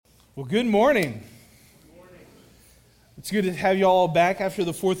Well, good morning. It's good to have you all back after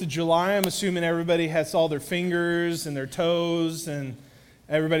the 4th of July. I'm assuming everybody has all their fingers and their toes, and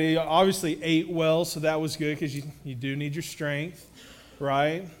everybody obviously ate well, so that was good because you do need your strength,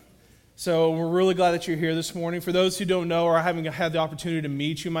 right? So we're really glad that you're here this morning. For those who don't know or haven't had the opportunity to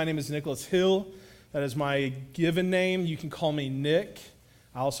meet you, my name is Nicholas Hill. That is my given name. You can call me Nick.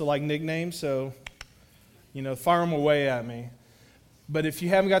 I also like nicknames, so, fire them away at me. But if you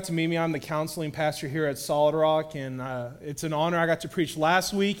haven't got to meet me, I'm the counseling pastor here at Solid Rock, and it's an honor. I got to preach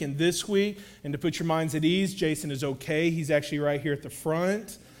last week and this week, and to put your minds at ease, Jason is okay. He's actually right here at the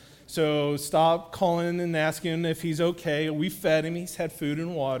front, so stop calling and asking if he's okay. We fed him. He's had food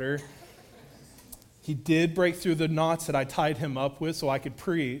and water. He did break through the knots that I tied him up with so I could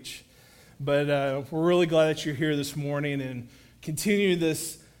preach, but we're really glad that you're here this morning and continue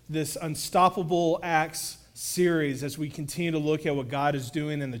this Unstoppable Acts series as we continue to look at what God is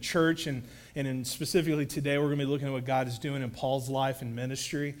doing in the church, and specifically today we're going to be looking at what God is doing in Paul's life and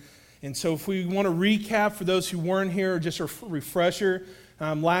ministry. And so if we want to recap for those who weren't here, or just a refresher,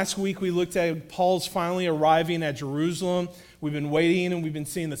 last week we looked at Paul's finally arriving at Jerusalem. We've been waiting and we've been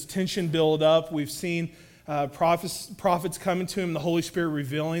seeing this tension build up. We've seen prophets coming to him, the Holy Spirit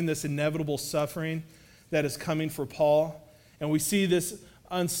revealing this inevitable suffering that is coming for Paul. And we see this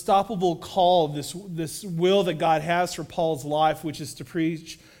unstoppable call, this will that God has for Paul's life, which is to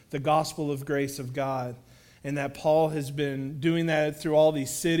preach the gospel of grace of God. And that Paul has been doing that through all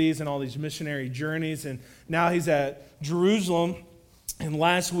these cities and all these missionary journeys. And now he's at Jerusalem. And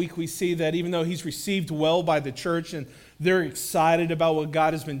last week we see that even though he's received well by the church and they're excited about what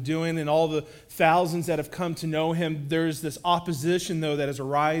God has been doing and all the thousands that have come to know him, there's this opposition, though, that has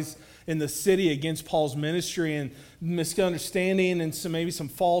arisen in the city against Paul's ministry, and misunderstanding and maybe some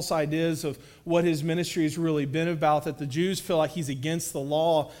false ideas of what his ministry has really been about, that the Jews feel like he's against the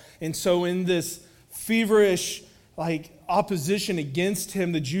law. And so in this feverish opposition against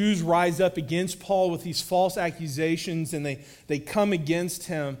him, the Jews rise up against Paul with these false accusations, and they come against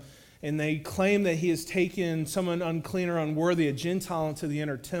him, and they claim that he has taken someone unclean or unworthy, a Gentile, into the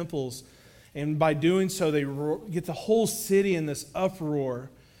inner temples. And by doing so, they get the whole city in this uproar.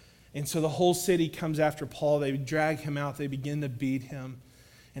 And so the whole city comes after Paul. They drag him out. They begin to beat him.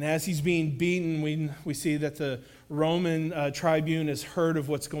 And as he's being beaten, we see that the Roman tribune has heard of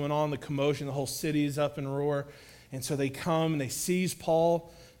what's going on, the commotion. The whole city is up in roar. And so they come and they seize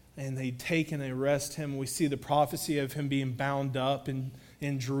Paul, and they take and they arrest him. We see the prophecy of him being bound up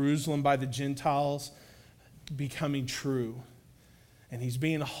in Jerusalem by the Gentiles becoming true. And he's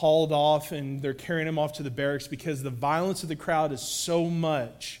being hauled off, and they're carrying him off to the barracks because the violence of the crowd is so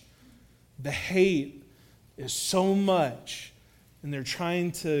much. The hate is so much, and they're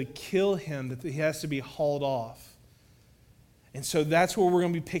trying to kill him that he has to be hauled off. And so that's where we're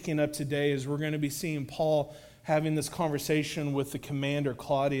going to be picking up today, is we're going to be seeing Paul having this conversation with the commander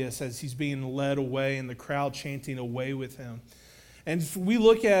Claudius as he's being led away and the crowd chanting away with him. And if we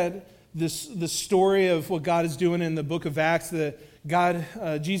look at the story of what God is doing in the book of Acts, that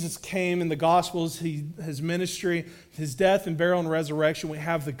Jesus came in the Gospels, his ministry, his death and burial and resurrection, we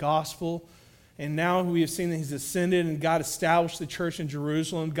have the gospel. And now we have seen that he's ascended, and God established the church in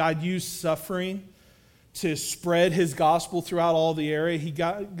Jerusalem. God used suffering to spread his gospel throughout all the area.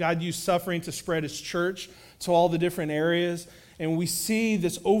 God used suffering to spread his church to all the different areas. And we see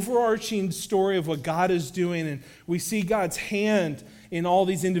this overarching story of what God is doing, and we see God's hand in all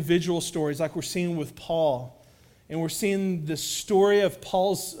these individual stories, like we're seeing with Paul. And we're seeing the story of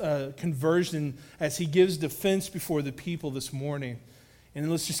Paul's conversion as he gives defense before the people this morning. And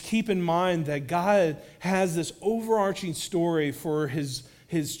let's just keep in mind that God has this overarching story for his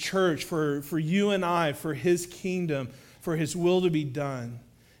church, for you and I, for his kingdom, for his will to be done.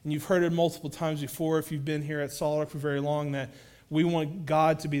 And you've heard it multiple times before, if you've been here at Solid Rock for very long, that we want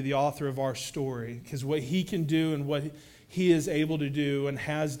God to be the author of our story, because what he can do and what he is able to do and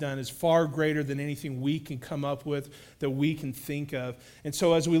has done is far greater than anything we can come up with, that we can think of. And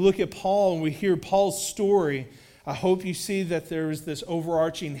so as we look at Paul and we hear Paul's story, I hope you see that there is this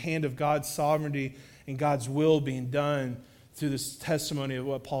overarching hand of God's sovereignty and God's will being done through this testimony of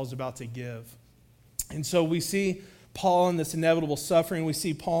what Paul's about to give. And so we see Paul in this inevitable suffering. We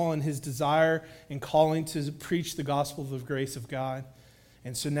see Paul in his desire and calling to preach the gospel of the grace of God.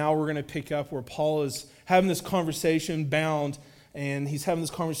 And so now we're going to pick up where Paul is having this conversation bound, and he's having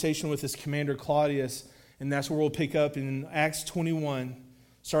this conversation with his commander Claudius, and that's where we'll pick up in Acts 21,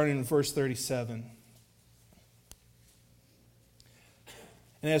 starting in verse 37.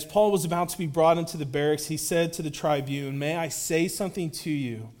 And as Paul was about to be brought into the barracks, he said to the tribune, "May I say something to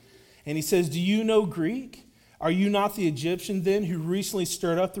you?" And he says, "Do you know Greek? Are you not the Egyptian then who recently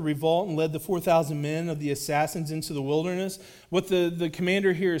stirred up the revolt and led the 4,000 men of the assassins into the wilderness? What the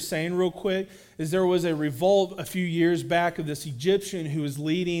commander here is saying real quick is there was a revolt a few years back of this Egyptian who was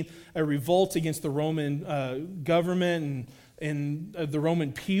leading a revolt against the Roman government and the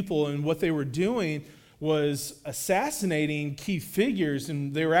Roman people. And what they were doing was assassinating key figures,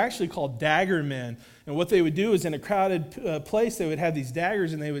 and they were actually called dagger men. And what they would do is in a crowded place, they would have these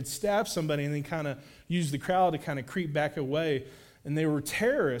daggers and they would stab somebody and then kind of use the crowd to kind of creep back away. And they were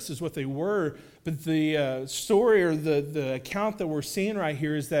terrorists is what they were. But the story or the account that we're seeing right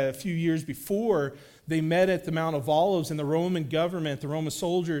here is that a few years before, they met at the Mount of Olives, and the Roman government, the Roman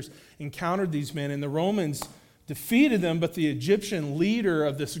soldiers encountered these men, and the Romans defeated them, but the Egyptian leader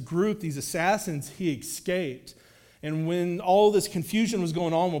of this group, these assassins, he escaped. And when all this confusion was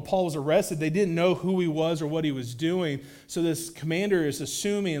going on, when Paul was arrested, they didn't know who he was or what he was doing. So this commander is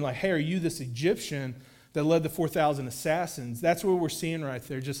assuming, like, hey, are you this Egyptian that led the 4,000 assassins? That's what we're seeing right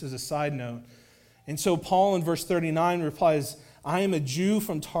there, just as a side note. And so Paul in verse 39 replies, I am a Jew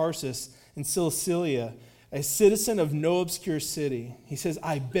from Tarsus in Cilicia, a citizen of no obscure city. He says,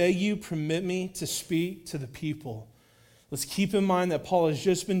 I beg you, permit me to speak to the people. Let's keep in mind that Paul has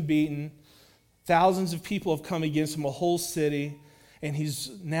just been beaten. Thousands of people have come against him, a whole city, and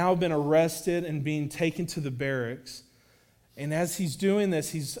he's now been arrested and being taken to the barracks. And as he's doing this,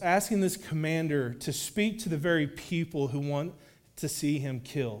 he's asking this commander to speak to the very people who want to see him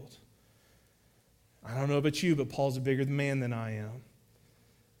killed. I don't know about you, but Paul's a bigger man than I am.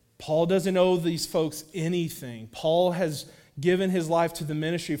 Paul doesn't owe these folks anything. Paul has given his life to the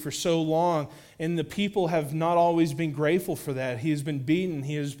ministry for so long, and the people have not always been grateful for that. He has been beaten.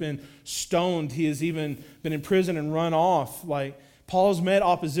 He has been stoned. He has even been in prison and run off. Like, Paul's met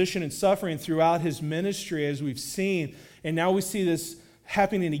opposition and suffering throughout his ministry, as we've seen, and now we see this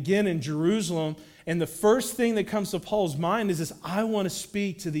happening again in Jerusalem. And the first thing that comes to Paul's mind is this: I want to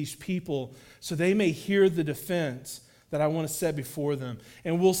speak to these people so they may hear the defense that I want to set before them.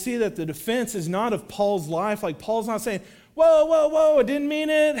 And we'll see that the defense is not of Paul's life. Like, Paul's not saying, whoa, I didn't mean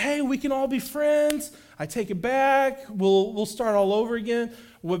it. Hey, we can all be friends. I take it back. We'll start all over again.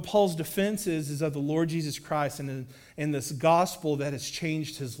 What Paul's defense is of the Lord Jesus Christ and this gospel that has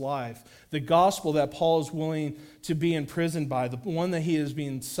changed his life. The gospel that Paul is willing to be imprisoned by, the one that he is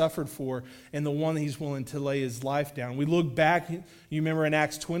being suffered for, and the one that he's willing to lay his life down. We look back, you remember in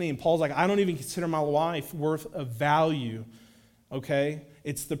Acts 20, and Paul's like, I don't even consider my life worth of value, okay?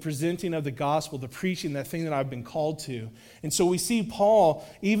 It's the presenting of the gospel, the preaching, that thing that I've been called to. And so we see Paul,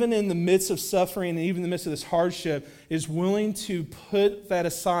 even in the midst of suffering and even in the midst of this hardship, is willing to put that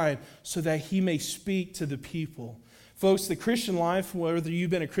aside so that he may speak to the people. Folks, the Christian life, whether you've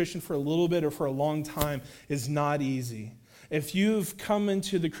been a Christian for a little bit or for a long time, is not easy. If you've come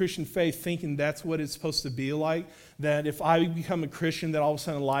into the Christian faith thinking that's what it's supposed to be like, that if I become a Christian, that all of a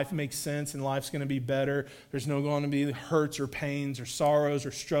sudden life makes sense and life's going to be better, there's no going to be hurts or pains or sorrows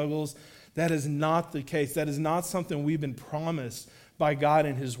or struggles, that is not the case. That is not something we've been promised by God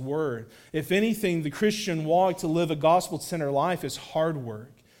in His Word. If anything, the Christian walk to live a gospel-centered life is hard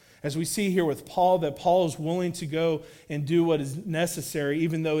work. As we see here with Paul, that Paul is willing to go and do what is necessary,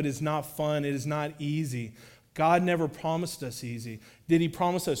 even though it is not fun, it is not easy. God never promised us easy. Did He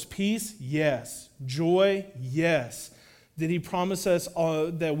promise us peace? Yes. Joy? Yes. Did He promise us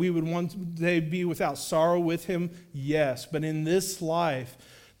that we would one day be without sorrow with Him? Yes. But in this life,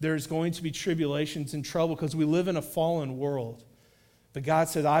 there's going to be tribulations and trouble because we live in a fallen world. But God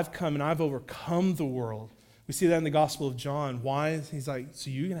said, I've come and I've overcome the world. We see that in the Gospel of John. Why? He's like, so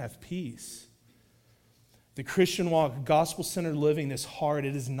you can have peace. The Christian walk, gospel-centered living is hard.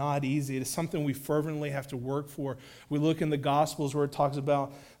 It is not easy. It is something we fervently have to work for. We look in the Gospels where it talks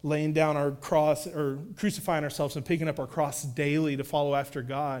about laying down our cross or crucifying ourselves and picking up our cross daily to follow after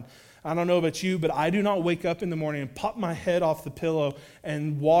God. I don't know about you, but I do not wake up in the morning and pop my head off the pillow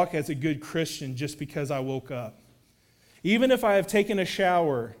and walk as a good Christian just because I woke up. Even if I have taken a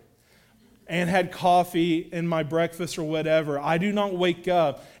shower and had coffee in my breakfast or whatever, I do not wake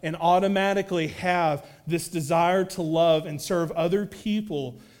up and automatically have this desire to love and serve other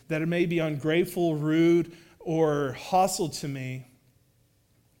people that may be ungrateful, rude, or hostile to me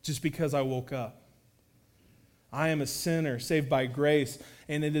just because I woke up. I am a sinner saved by grace,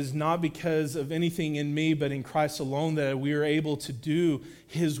 and it is not because of anything in me but in Christ alone that we are able to do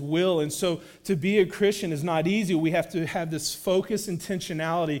His will. And so to be a Christian is not easy. We have to have this focused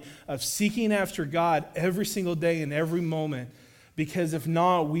intentionality of seeking after God every single day and every moment, because if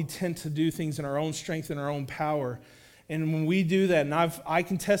not, we tend to do things in our own strength and our own power. And when we do that, and I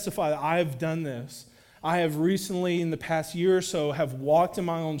can testify that I have done this, I have recently in the past year or so have walked in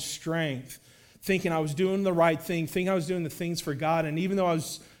my own strength thinking I was doing the right thing, thinking I was doing the things for God. And even though I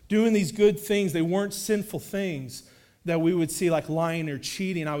was doing these good things, they weren't sinful things that we would see like lying or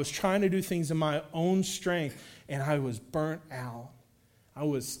cheating. I was trying to do things in my own strength, and I was burnt out. I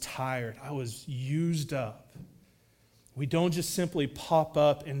was tired. I was used up. We don't just simply pop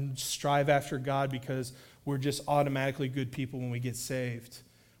up and strive after God because we're just automatically good people when we get saved.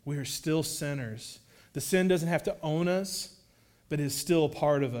 We are still sinners. The sin doesn't have to own us, but it is still a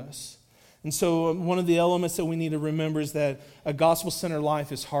part of us. And so one of the elements that we need to remember is that a gospel-centered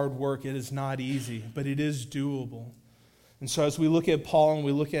life is hard work. It is not easy, but it is doable. And so as we look at Paul and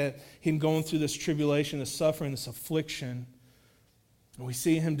we look at him going through this tribulation, this suffering, this affliction, and we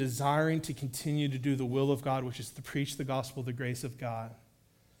see him desiring to continue to do the will of God, which is to preach the gospel of the grace of God,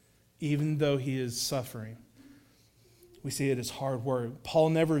 even though he is suffering. We see it as hard work. Paul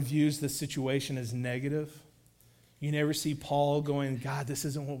never views this situation as negative. You never see Paul going, God, this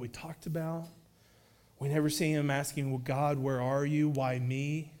isn't what we talked about. We never see him asking, well, God, where are you? Why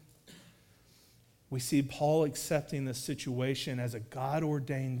me? We see Paul accepting this situation as a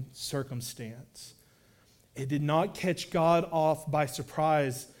God-ordained circumstance. It did not catch God off by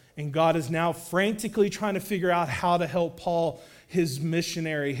surprise, and God is now frantically trying to figure out how to help Paul, his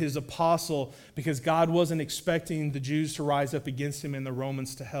missionary, his apostle, because God wasn't expecting the Jews to rise up against him and the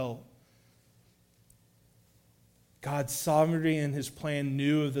Romans to help. God's sovereignty and his plan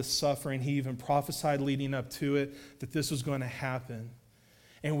knew of this suffering. He even prophesied leading up to it that this was going to happen.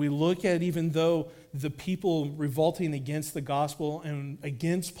 And we look at, even though the people revolting against the gospel and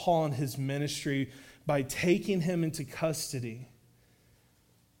against Paul and his ministry by taking him into custody,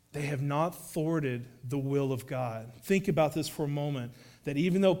 they have not thwarted the will of God. Think about this for a moment, that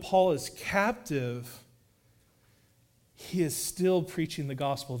even though Paul is captive, he is still preaching the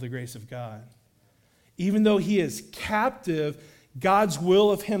gospel of the grace of God. Even though he is captive, God's will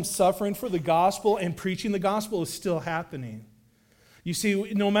of him suffering for the gospel and preaching the gospel is still happening. You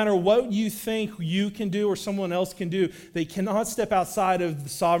see, no matter what you think you can do or someone else can do, they cannot step outside of the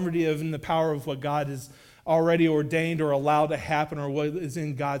sovereignty of and the power of what God has already ordained or allowed to happen or what is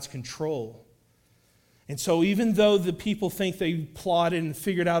in God's control. And so even though the people think they plotted and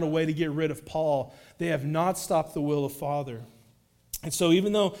figured out a way to get rid of Paul, they have not stopped the will of Father. And so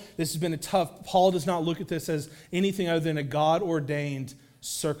even though this has been Paul does not look at this as anything other than a God-ordained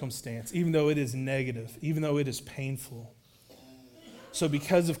circumstance, even though it is negative, even though it is painful. So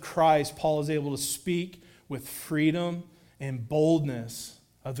because of Christ, Paul is able to speak with freedom and boldness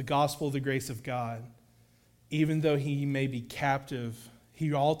of the gospel of the grace of God. Even though he may be captive,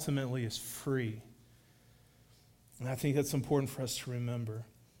 he ultimately is free. And I think that's important for us to remember.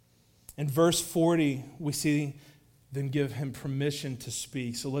 In verse 40, we see them give him permission to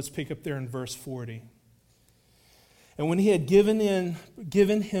speak. So let's pick up there in verse 40. And when he had given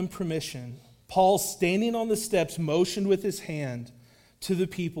him permission, Paul, standing on the steps, motioned with his hand to the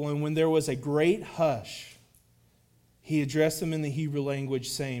people, and when there was a great hush, he addressed them in the Hebrew language,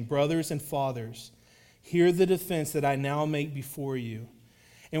 saying, "Brothers and fathers, hear the defense that I now make before you."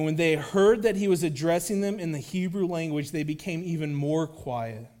 And when they heard that he was addressing them in the Hebrew language, they became even more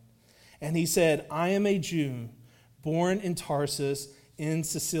quiet. And he said, "I am a Jew, born in Tarsus in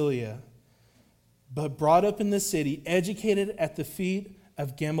Cilicia, but brought up in the city, educated at the feet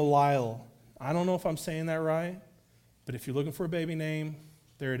of Gamaliel." I don't know if I'm saying that right, but if you're looking for a baby name,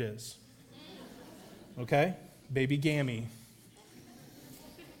 there it is. Okay? Baby Gammy.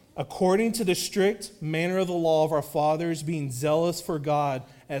 "According to the strict manner of the law of our fathers, being zealous for God,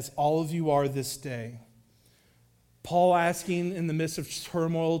 as all of you are this day." Paul asking in the midst of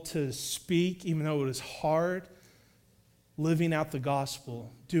turmoil to speak, even though it was hard, living out the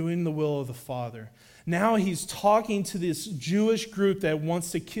gospel, doing the will of the Father. Now he's talking to this Jewish group that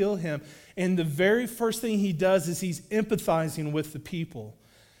wants to kill him, and the very first thing he does is he's empathizing with the people.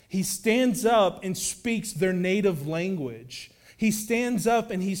 He stands up and speaks their native language. He stands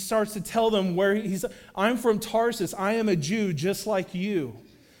up and he starts to tell them I'm from Tarsus, I am a Jew just like you.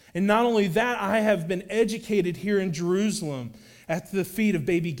 And not only that, I have been educated here in Jerusalem at the feet of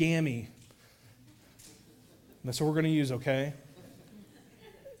baby Gammy. That's what we're going to use, okay?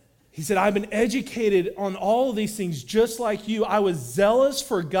 He said, I've been educated on all of these things just like you. I was zealous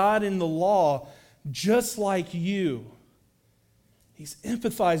for God in the law just like you. He's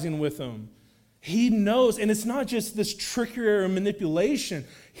empathizing with them. He knows, and it's not just this trickery or manipulation.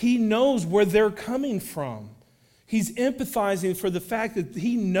 He knows where they're coming from. He's empathizing for the fact that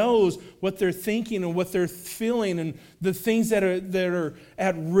he knows what they're thinking and what they're feeling and the things that are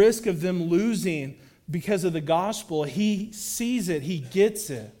at risk of them losing because of the gospel. He sees it. He gets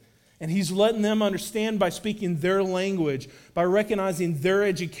it. And he's letting them understand by speaking their language, by recognizing their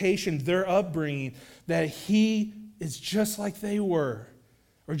education, their upbringing, that he is just like they were,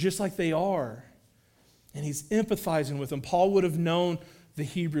 or just like they are. And he's empathizing with them. Paul would have known the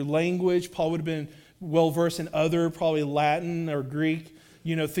Hebrew language. Paul would have been well-versed in other, probably Latin or Greek,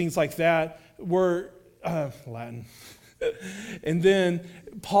 things like that. Latin. And then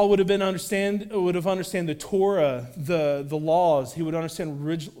Paul would have understand the Torah, the laws. He would understand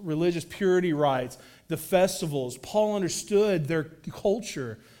religious purity rites, the festivals. Paul understood their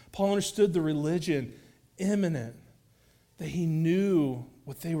culture. Paul understood the religion imminent, that he knew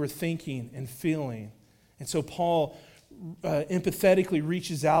what they were thinking and feeling. And so Paul empathetically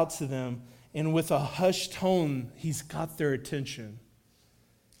reaches out to them, and with a hushed tone, he's got their attention.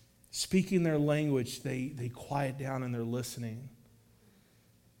 Speaking their language, they quiet down and they're listening.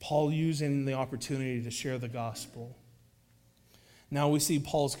 Paul using the opportunity to share the gospel. Now we see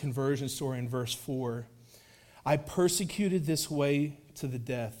Paul's conversion story in verse 4. I persecuted this way to the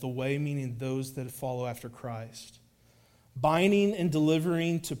death, the way meaning those that follow after Christ, binding and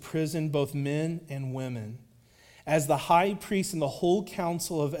delivering to prison both men and women. As the high priest and the whole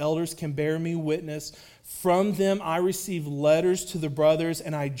council of elders can bear me witness, from them I received letters to the brothers,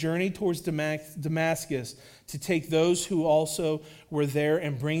 and I journeyed towards Damascus to take those who also were there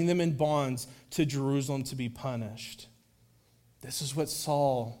and bring them in bonds to Jerusalem to be punished. This is what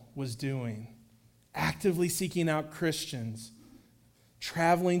Saul was doing, actively seeking out Christians,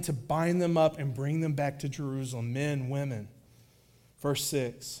 traveling to bind them up and bring them back to Jerusalem, men, women. Verse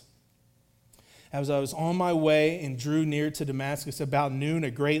 6. As I was on my way and drew near to Damascus about noon,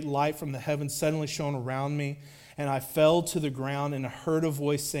 a great light from the heavens suddenly shone around me, and I fell to the ground and heard a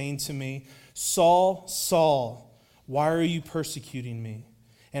voice saying to me, Saul, Saul, why are you persecuting me?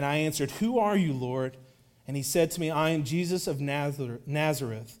 And I answered, Who are you, Lord? And he said to me, I am Jesus of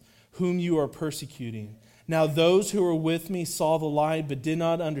Nazareth, whom you are persecuting. Now those who were with me saw the light, but did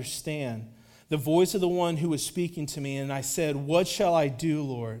not understand the voice of the one who was speaking to me. And I said, What shall I do,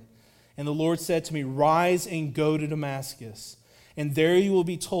 Lord? And the Lord said to me, Rise and go to Damascus, and there you will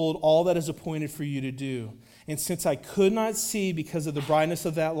be told all that is appointed for you to do. And since I could not see because of the brightness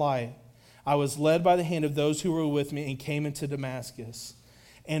of that light, I was led by the hand of those who were with me and came into Damascus.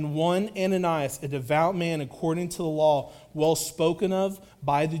 And one Ananias, a devout man according to the law, well spoken of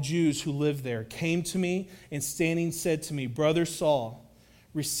by the Jews who lived there, came to me and standing said to me, Brother Saul,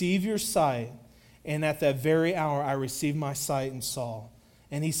 receive your sight. And at that very hour I received my sight and saw.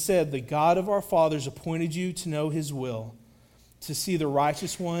 And he said, The God of our fathers appointed you to know his will, to see the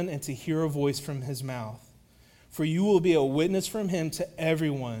righteous one, and to hear a voice from his mouth. For you will be a witness from him to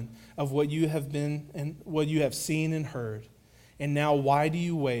everyone of what you have been and what you have seen and heard. And now why do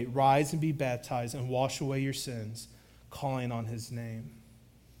you wait? Rise and be baptized and wash away your sins, calling on his name.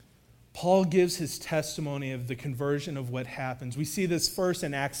 Paul gives his testimony of the conversion of what happens. We see this first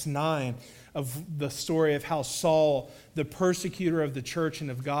in Acts 9 of the story of how Saul, the persecutor of the church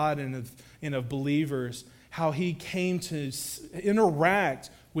and of God and of believers, how he came to interact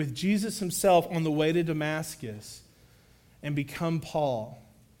with Jesus himself on the way to Damascus and become Paul.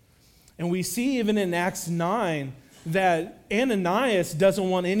 And we see even in Acts 9 that Ananias doesn't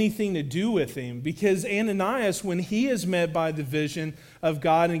want anything to do with him, because Ananias, when he is met by the vision of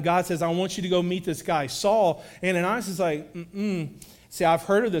God and God says, I want you to go meet this guy, Saul, Ananias is like, See, I've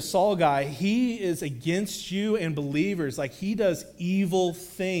heard of this Saul guy. He is against you and believers. Like, he does evil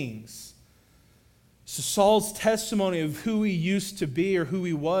things. So Saul's testimony of who he used to be or who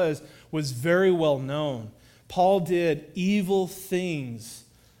he was very well known. Paul did evil things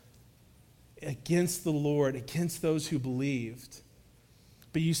against the Lord, against those who believed.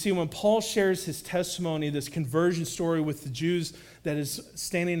 But you see, when Paul shares his testimony, this conversion story with the Jews that is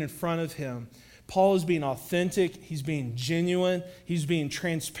standing in front of him, Paul is being authentic, he's being genuine, he's being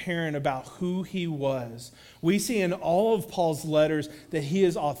transparent about who he was. We see in all of Paul's letters that he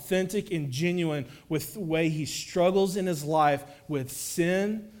is authentic and genuine with the way he struggles in his life with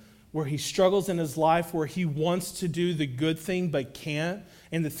sin, where he struggles in his life where he wants to do the good thing but can't,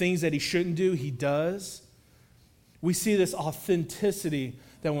 and the things that he shouldn't do, he does. We see this authenticity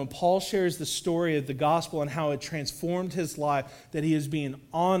that when Paul shares the story of the gospel and how it transformed his life, that he is being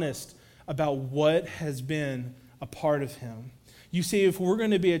honest about what has been a part of him. You see, if we're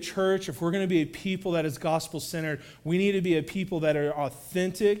going to be a church, if we're going to be a people that is gospel-centered, we need to be a people that are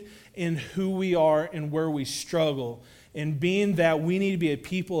authentic in who we are and where we struggle. And being that, we need to be a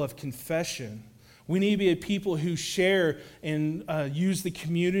people of confession. We need to be a people who share and use the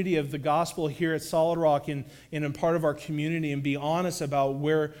community of the gospel here at Solid Rock and in part of our community and be honest about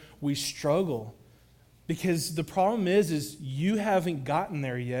where we struggle. Because the problem is you haven't gotten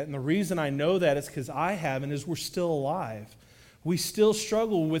there yet. And the reason I know that is because I haven't, is we're still alive. We still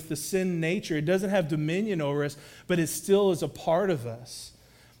struggle with the sin nature. It doesn't have dominion over us, but it still is a part of us.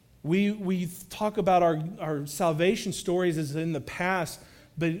 We talk about our salvation stories as in the past,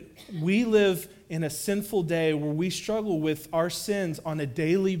 but we live in a sinful day where we struggle with our sins on a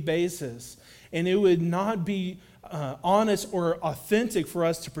daily basis. And it would not be honest or authentic for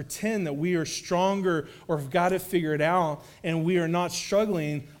us to pretend that we are stronger or have got it figured out and we are not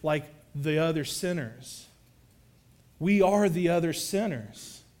struggling like the other sinners. We are the other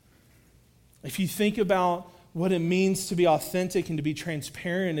sinners. If you think about what it means to be authentic and to be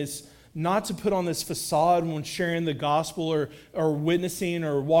transparent, is not to put on this facade when sharing the gospel or witnessing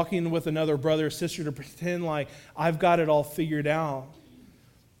or walking with another brother or sister to pretend like I've got it all figured out.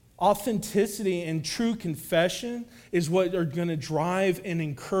 Authenticity and true confession is what are going to drive and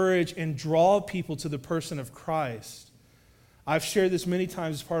encourage and draw people to the person of Christ. I've shared this many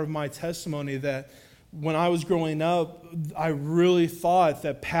times as part of my testimony that when I was growing up, I really thought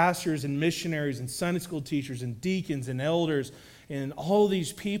that pastors and missionaries and Sunday school teachers and deacons and elders and all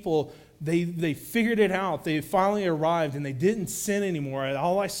these people, they figured it out. They finally arrived and they didn't sin anymore.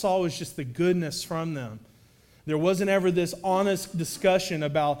 All I saw was just the goodness from them. There wasn't ever this honest discussion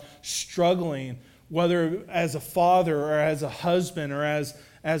about struggling, whether as a father or as a husband or as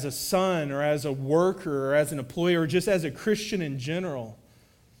a son or as a worker or as an employee or just as a Christian in general.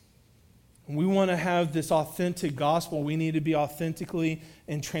 We want to have this authentic gospel. We need to be authentically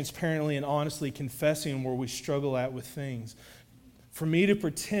and transparently and honestly confessing where we struggle at with things. For me to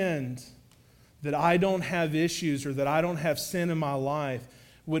pretend that I don't have issues or that I don't have sin in my life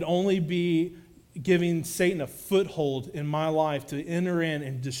would only be giving Satan a foothold in my life to enter in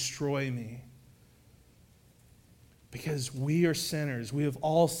and destroy me. Because we are sinners. We have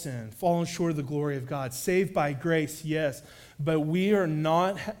all sinned, fallen short of the glory of God. Saved by grace, yes, but we are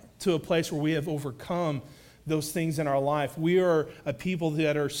not to a place where we have overcome those things in our life. We are a people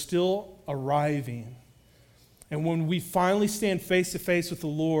that are still arriving. And when we finally stand face to face with the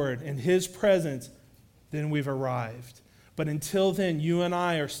Lord in His presence, then we've arrived. But until then, you and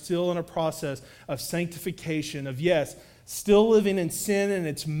I are still in a process of sanctification, of yes, still living in sin, and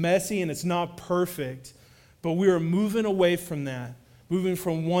it's messy and it's not perfect, but we are moving away from that, moving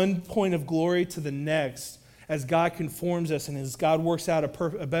from one point of glory to the next as God conforms us and as God works out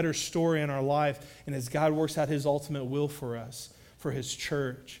a better story in our life and as God works out His ultimate will for us, for His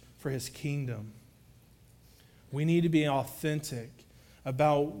church, for His kingdom. We need to be authentic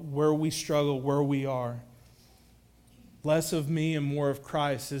about where we struggle, where we are. Less of me and more of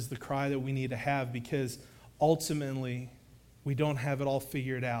Christ is the cry that we need to have, because ultimately we don't have it all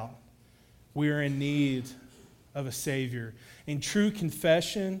figured out. We are in need of a Savior. And true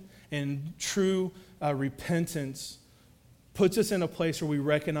confession and true repentance puts us in a place where we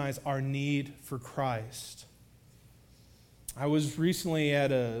recognize our need for Christ. I was recently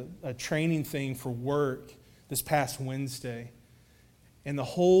at a training thing for work this past Wednesday, and the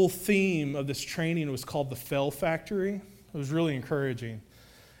whole theme of this training was called the Fail Factory. It was really encouraging.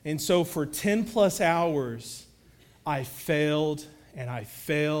 And so for 10 plus hours, I failed and I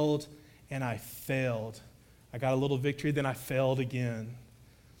failed and I failed. I got a little victory, then I failed again.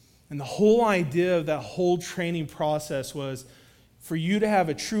 And the whole idea of that whole training process was for you to have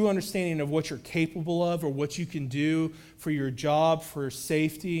a true understanding of what you're capable of or what you can do for your job, for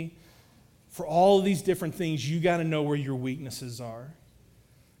safety, for all of these different things. You got to know where your weaknesses are.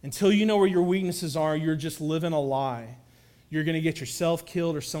 Until you know where your weaknesses are, you're just living a lie. You're going to get yourself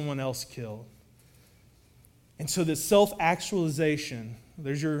killed or someone else killed. And so this self-actualization,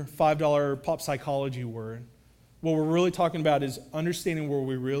 there's your $5 pop psychology word. What we're really talking about is understanding where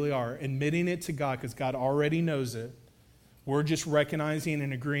we really are, admitting it to God because God already knows it. We're just recognizing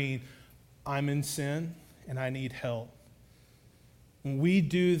and agreeing, I'm in sin and I need help. When we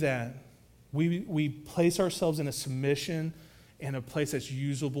do that, we place ourselves in a submission and a place that's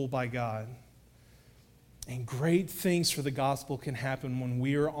usable by God. And great things for the gospel can happen when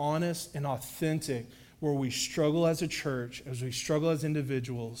we are honest and authentic, where we struggle as a church, as we struggle as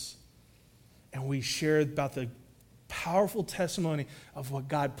individuals, and we share about the powerful testimony of what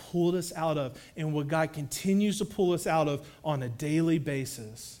God pulled us out of and what God continues to pull us out of on a daily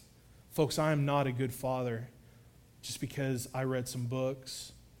basis. Folks, I am not a good father just because I read some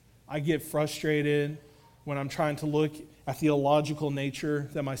books. I get frustrated when I'm trying to look at the illogical nature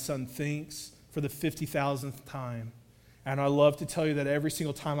that my son thinks for the 50,000th time. And I love to tell you that every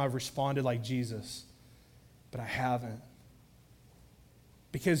single time I've responded like Jesus, but I haven't.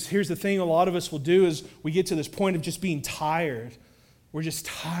 Because here's the thing a lot of us will do is we get to this point of just being tired. We're just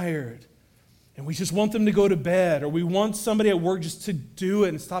tired. And we just want them to go to bed, or we want somebody at work just to do it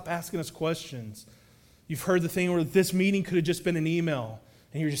and stop asking us questions. You've heard the thing where this meeting could have just been an email,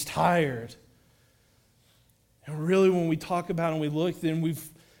 and you're just tired. And really, when we talk about it and we look, then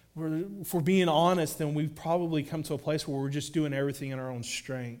if we're being honest, then we've probably come to a place where we're just doing everything in our own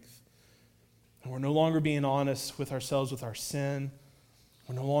strength. And we're no longer being honest with ourselves, with our sin.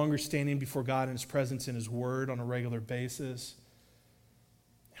 We're no longer standing before God in His presence in His Word on a regular basis.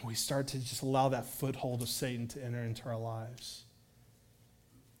 And we start to just allow that foothold of Satan to enter into our lives.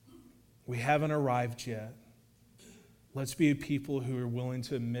 We haven't arrived yet. Let's be a people who are willing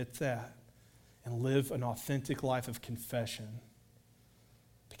to admit that and live an authentic life of confession.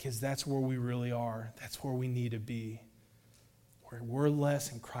 Because that's where we really are. That's where we need to be. Where we're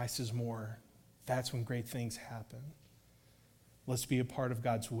less and Christ is more. That's when great things happen. Let's be a part of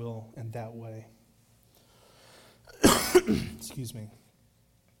God's will in that way. Excuse me.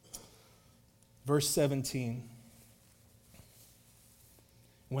 Verse 17.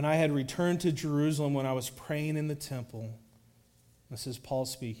 When I had returned to Jerusalem, when I was praying in the temple, this is Paul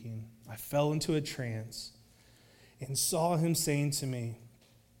speaking, I fell into a trance and saw him saying to me,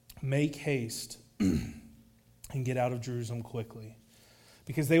 make haste and get out of Jerusalem quickly,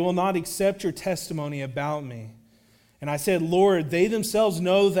 because they will not accept your testimony about me. And I said, Lord, they themselves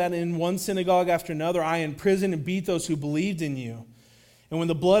know that in one synagogue after another I imprisoned and beat those who believed in you. And when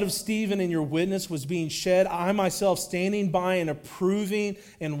the blood of Stephen and your witness was being shed, I myself standing by and approving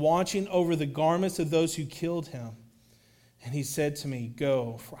and watching over the garments of those who killed him. And he said to me,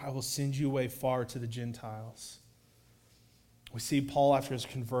 go, for I will send you away far to the Gentiles. We see Paul after his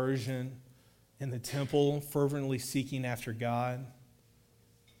conversion in the temple, fervently seeking after God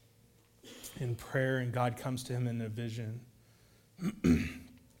in prayer, and God comes to him in a vision.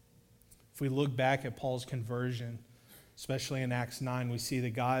 If we look back at Paul's conversion, especially in Acts 9, we see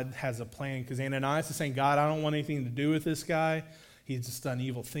that God has a plan, because Ananias is saying, God, I don't want anything to do with this guy. He's just done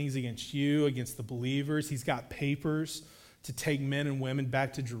evil things against you, against the believers. He's got papers to take men and women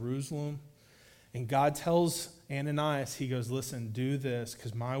back to Jerusalem. And God tells Ananias, he goes, listen, do this,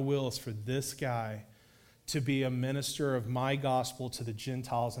 because my will is for this guy to be a minister of my gospel to the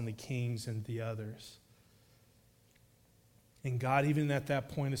Gentiles and the kings and the others. And God, even at that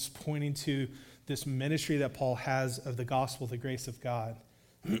point, is pointing to this ministry that Paul has of the gospel, the grace of God.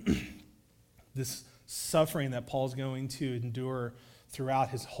 This suffering that Paul's going to endure throughout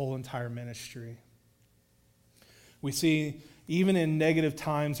his whole entire ministry. We see, even in negative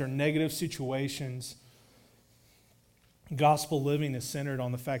times or negative situations, gospel living is centered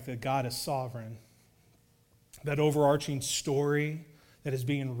on the fact that God is sovereign. That overarching story that is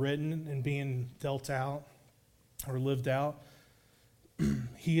being written and being dealt out or lived out,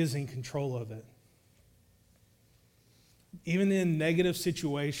 He is in control of it. Even in negative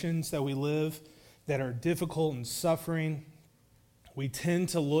situations that we live that are difficult and suffering, we tend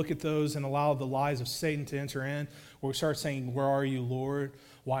to look at those and allow the lies of Satan to enter in, where we start saying, where are you, Lord?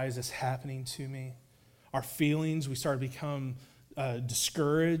 Why is this happening to me? Our feelings, we start to become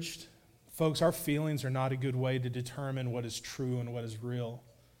discouraged. Folks, our feelings are not a good way to determine what is true and what is real.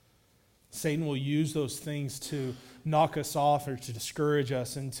 Satan will use those things to knock us off or to discourage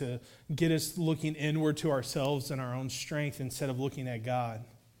us and to get us looking inward to ourselves and our own strength instead of looking at God.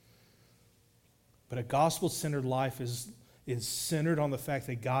 But a gospel-centered life is centered on the fact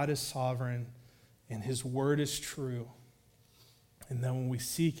that God is sovereign and His word is true. And then when we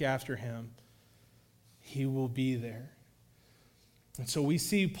seek after Him, He will be there. And so we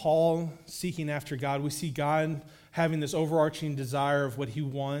see Paul seeking after God. We see God having this overarching desire of what He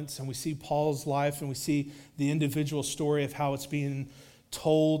wants. And we see Paul's life and we see the individual story of how it's being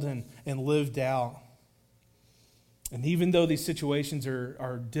told and lived out. And even though these situations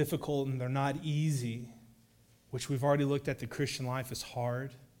are difficult and they're not easy, which we've already looked at, the Christian life is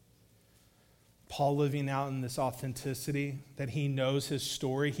hard. Paul living out in this authenticity, that he knows his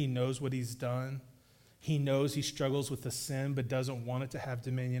story, he knows what he's done. He knows he struggles with the sin but doesn't want it to have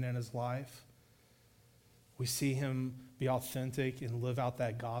dominion in his life. We see him be authentic and live out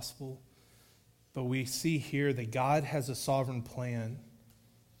that gospel. But we see here that God has a sovereign plan.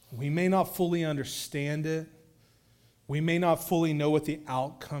 We may not fully understand it. We may not fully know what the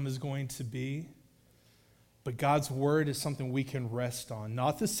outcome is going to be. But God's word is something we can rest on.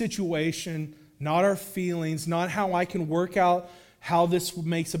 Not the situation, not our feelings, not how I can work out how this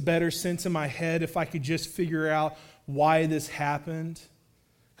makes a better sense in my head if I could just figure out why this happened.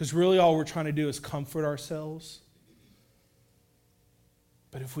 Because really all we're trying to do is comfort ourselves.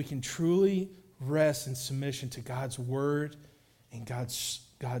 But if we can truly rest in submission to God's word and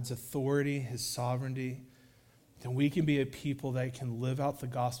God's authority, His sovereignty, then we can be a people that can live out the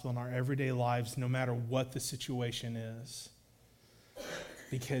gospel in our everyday lives no matter what the situation is.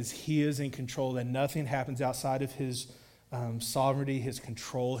 Because he is in control, that nothing happens outside of his sovereignty, his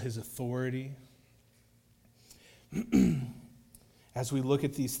control, his authority. As we look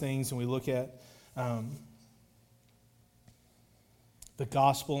at these things and we look at the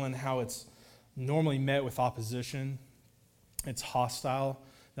gospel and how it's normally met with opposition, it's hostile,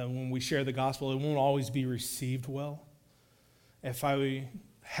 that when we share the gospel, it won't always be received well. If I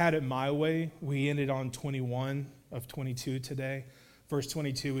had it my way, we ended on 21 of 22 today. Verse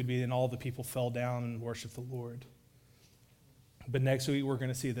 22 would be, and all the people fell down and worshiped the Lord. But next week, we're going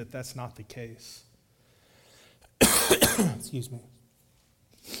to see that that's not the case. Excuse me.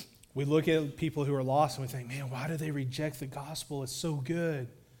 We look at people who are lost and we think, man, why do they reject the gospel? It's so good.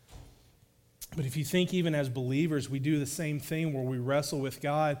 But if you think even as believers, we do the same thing where we wrestle with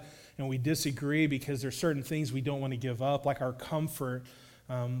God and we disagree because there's certain things we don't want to give up, like our comfort,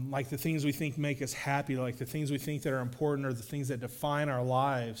 like the things we think make us happy, like the things we think that are important or the things that define our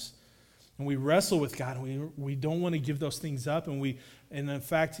lives. And we wrestle with God and we don't want to give those things up. And in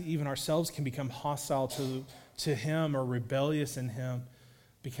fact, even ourselves can become hostile to him or rebellious in him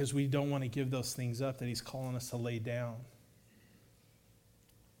because we don't want to give those things up that he's calling us to lay down.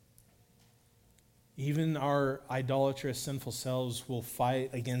 Even our idolatrous, sinful selves will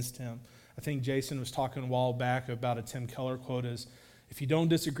fight against him. I think Jason was talking a while back about a Tim Keller quote is, if you don't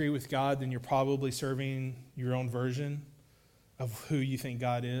disagree with God, then you're probably serving your own version of who you think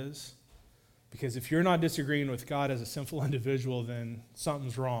God is. Because if you're not disagreeing with God as a sinful individual, then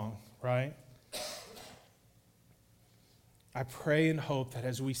something's wrong, right? I pray and hope that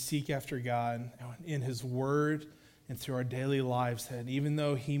as we seek after God in his word and through our daily lives, that even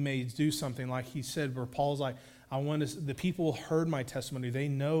though he may do something like he said, where Paul's like, the people heard my testimony. They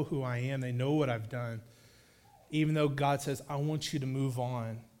know who I am. They know what I've done. Even though God says, I want you to move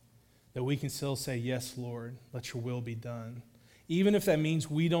on, that we can still say, yes, Lord, let your will be done. Even if that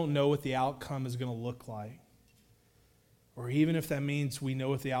means we don't know what the outcome is going to look like. Or even if that means we know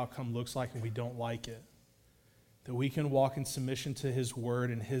what the outcome looks like and we don't like it. That we can walk in submission to his word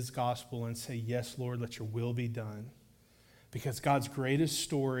and his gospel and say, yes, Lord, let your will be done. Because God's greatest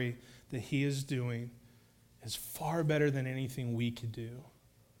story that he is doing is far better than anything we could do.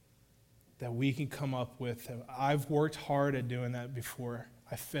 That we can come up with. I've worked hard at doing that before.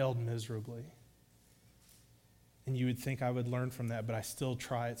 I failed miserably. And you would think I would learn from that, but I still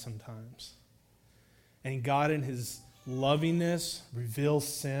try it sometimes. And God in his lovingness reveals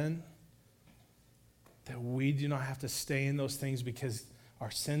sin, that we do not have to stay in those things because our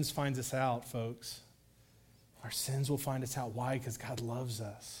sins finds us out, folks. Our sins will find us out. Why? Because God loves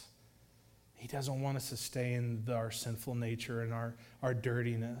us. He doesn't want us to stay in our sinful nature and our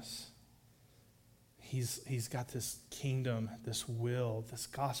dirtiness. He's got this kingdom, this will, this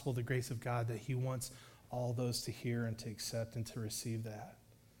gospel, the grace of God that he wants all those to hear and to accept and to receive that.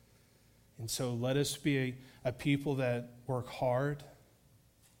 And so let us be a people that work hard,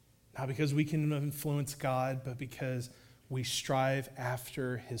 not because we can influence God, but because we strive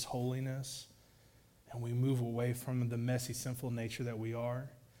after his holiness and we move away from the messy, sinful nature that we are.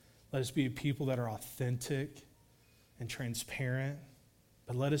 Let us be a people that are authentic and transparent.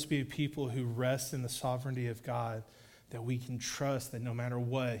 But let us be a people who rest in the sovereignty of God, that we can trust that no matter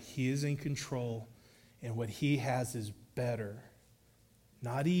what, he is in control and what he has is better.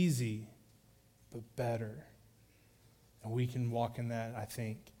 Not easy, but better. And we can walk in that, I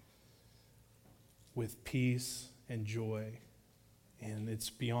think, with peace and joy. And it's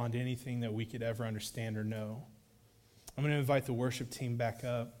beyond anything that we could ever understand or know. I'm going to invite the worship team back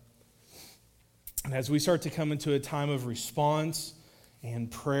up. And as we start to come into a time of response and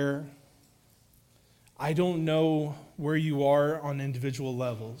prayer, I don't know where you are on individual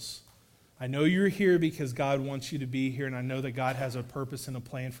levels. I know you're here because God wants you to be here, and I know that God has a purpose and a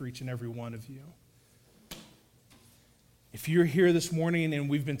plan for each and every one of you. If you're here this morning and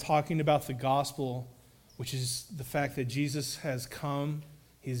we've been talking about the gospel, which is the fact that Jesus has come,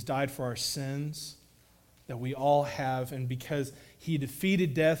 he's died for our sins, that we all have, and because he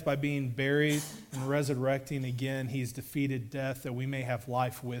defeated death by being buried and resurrecting again, he's defeated death that we may have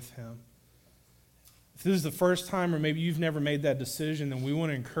life with him. If this is the first time or maybe you've never made that decision, then we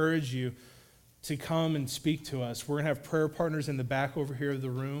want to encourage you to come and speak to us. We're going to have prayer partners in the back over here of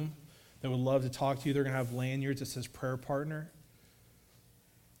the room that would love to talk to you. They're going to have lanyards that says prayer partner.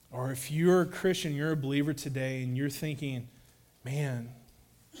 Or if you're a Christian, you're a believer today, and you're thinking, man,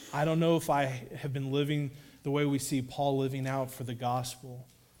 I don't know if I have been living the way we see Paul living out for the gospel.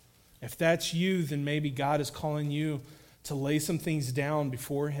 If that's you, then maybe God is calling you to lay some things down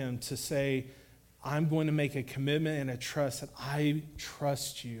before him, to say, I'm going to make a commitment and a trust that I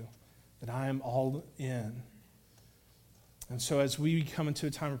trust you, that I am all in. And so as we come into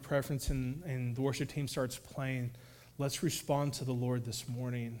a time of preference and the worship team starts playing, let's respond to the Lord this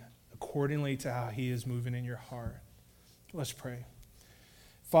morning accordingly to how he is moving in your heart. Let's pray.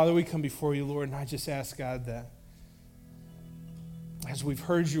 Father, we come before you, Lord, and I just ask, God, that as we've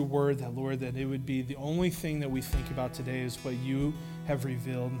heard your word, that, Lord, that it would be the only thing that we think about today is what you have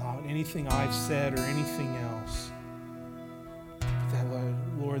revealed, not anything I've said or anything else. But that,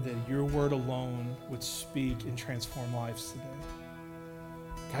 Lord, that your word alone would speak and transform lives today.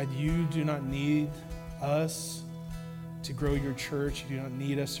 God, you do not need us to grow your church. You do not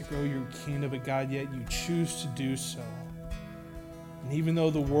need us to grow your kingdom, but God, yet you choose to do so. And even though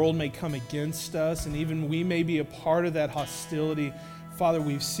the world may come against us, and even we may be a part of that hostility, Father,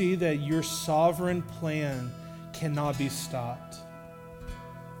 we see that your sovereign plan cannot be stopped.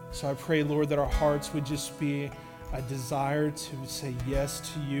 So I pray, Lord, that our hearts would just be a desire to say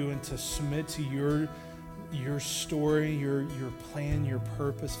yes to you and to submit to your story, your plan, your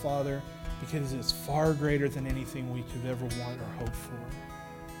purpose, Father, because it's far greater than anything we could ever want or hope for.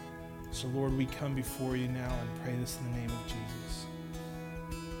 So, Lord, we come before you now and pray this in the name of Jesus.